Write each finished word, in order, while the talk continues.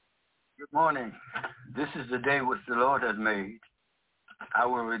Good morning. This is the day which the Lord has made. I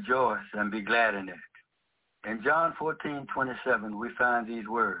will rejoice and be glad in it. In John 14:27, we find these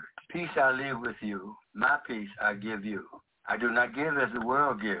words. Peace I leave with you, my peace I give you. I do not give as the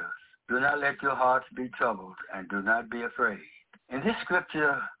world gives. Do not let your hearts be troubled, and do not be afraid. In this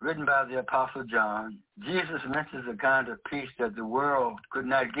scripture, written by the Apostle John, Jesus mentions a kind of peace that the world could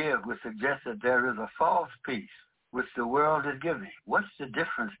not give, which suggests that there is a false peace which the world is giving. What's the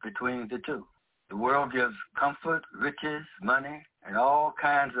difference between the two? The world gives comfort, riches, money, and all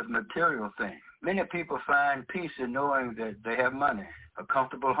kinds of material things. Many people find peace in knowing that they have money, a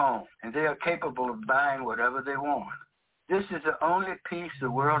comfortable home, and they are capable of buying whatever they want. This is the only peace the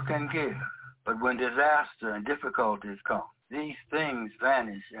world can give. But when disaster and difficulties come, these things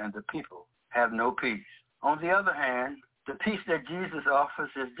vanish and the people have no peace. On the other hand, the peace that Jesus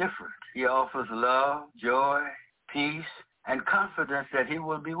offers is different. He offers love, joy, peace, and confidence that he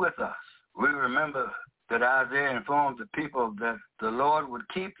will be with us. We remember that Isaiah informed the people that the Lord would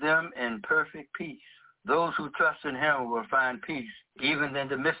keep them in perfect peace. Those who trust in him will find peace even in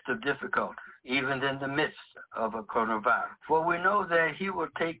the midst of difficulty, even in the midst of a coronavirus. For we know that he will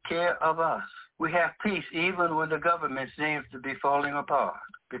take care of us. We have peace even when the government seems to be falling apart,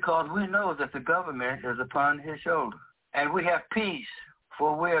 because we know that the government is upon his shoulders. And we have peace,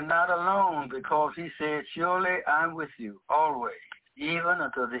 for we are not alone, because he said, surely I'm with you always, even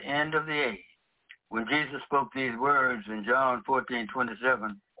until the end of the age. When Jesus spoke these words in John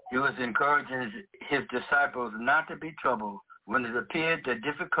 14:27, he was encouraging his disciples not to be troubled when it appeared that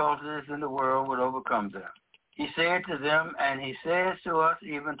difficulties in the world would overcome them. He said to them, and he says to us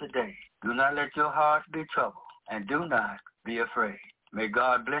even today, do not let your hearts be troubled, and do not be afraid. May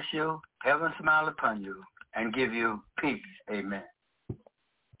God bless you, heaven smile upon you, and give you peace. Amen.